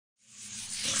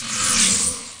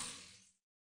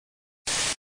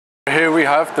we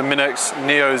have the Minix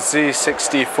Neo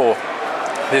Z64.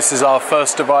 This is our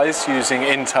first device using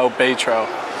Intel Bay Trail.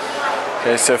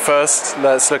 Okay, so first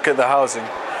let's look at the housing.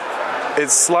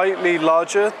 It's slightly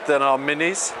larger than our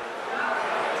minis,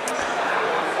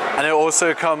 and it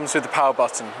also comes with a power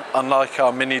button, unlike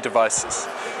our mini devices.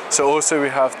 So also we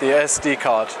have the SD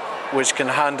card, which can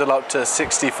handle up to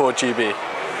 64 GB.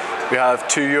 We have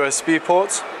 2 USB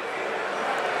ports,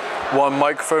 1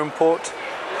 microphone port,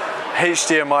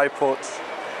 HDMI ports,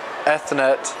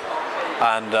 Ethernet,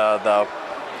 and the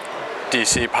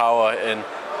DC power in.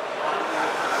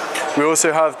 We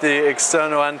also have the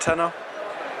external antenna.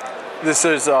 This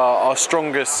is our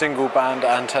strongest single band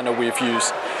antenna we've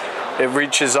used. It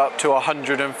reaches up to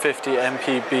 150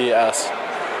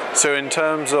 Mbps. So in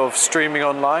terms of streaming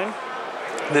online,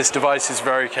 this device is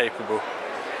very capable.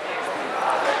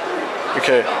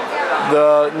 Okay,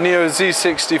 the Neo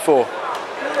Z64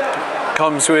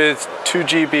 comes with 2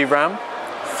 GB RAM,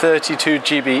 32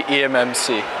 GB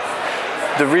eMMC.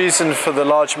 The reason for the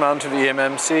large amount of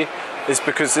eMMC is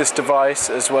because this device,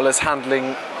 as well as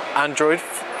handling Android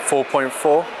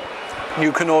 4.4,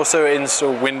 you can also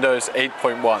install Windows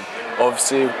 8.1.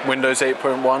 Obviously, Windows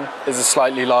 8.1 is a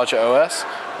slightly larger OS,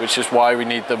 which is why we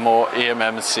need the more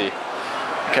eMMC.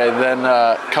 Okay, then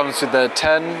comes with the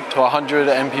 10 to 100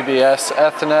 Mbps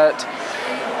Ethernet,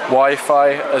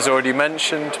 Wi-Fi, as already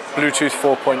mentioned, Bluetooth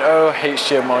 4.0,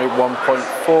 HDMI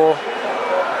 1.4,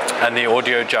 and the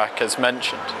audio jack as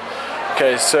mentioned.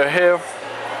 Okay, so here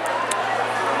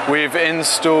we've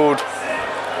installed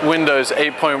Windows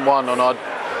 8.1 on our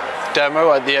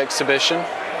demo at the exhibition.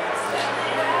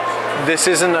 This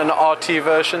isn't an RT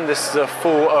version, this is a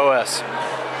full OS.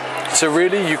 So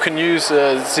really you can use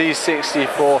the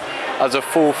Z64 as a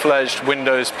full-fledged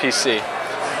Windows PC.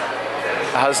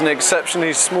 It has an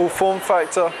exceptionally small form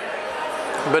factor,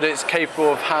 but it's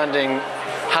capable of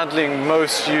handling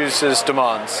most users'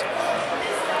 demands.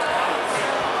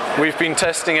 We've been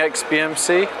testing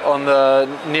eMMC on the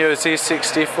Neo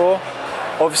Z64.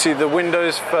 Obviously the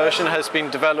Windows version has been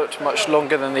developed much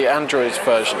longer than the Android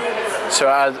version, so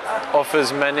it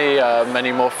offers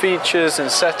many more features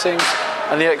and settings,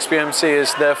 and the eMMC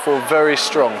is therefore very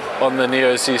strong on the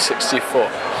Neo Z64.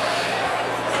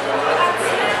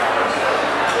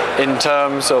 In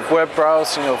terms of web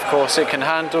browsing, of course, it can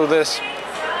handle this.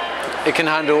 It can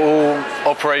handle all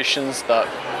operations that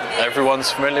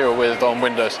everyone's familiar with on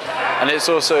Windows, and it's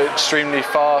also extremely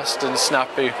fast and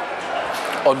snappy.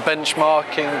 On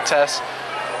benchmarking tests,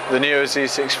 the Neo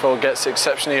Z64 gets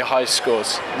exceptionally high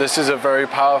scores. This is a very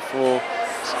powerful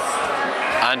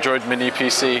Android mini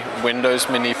PC, Windows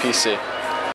mini PC.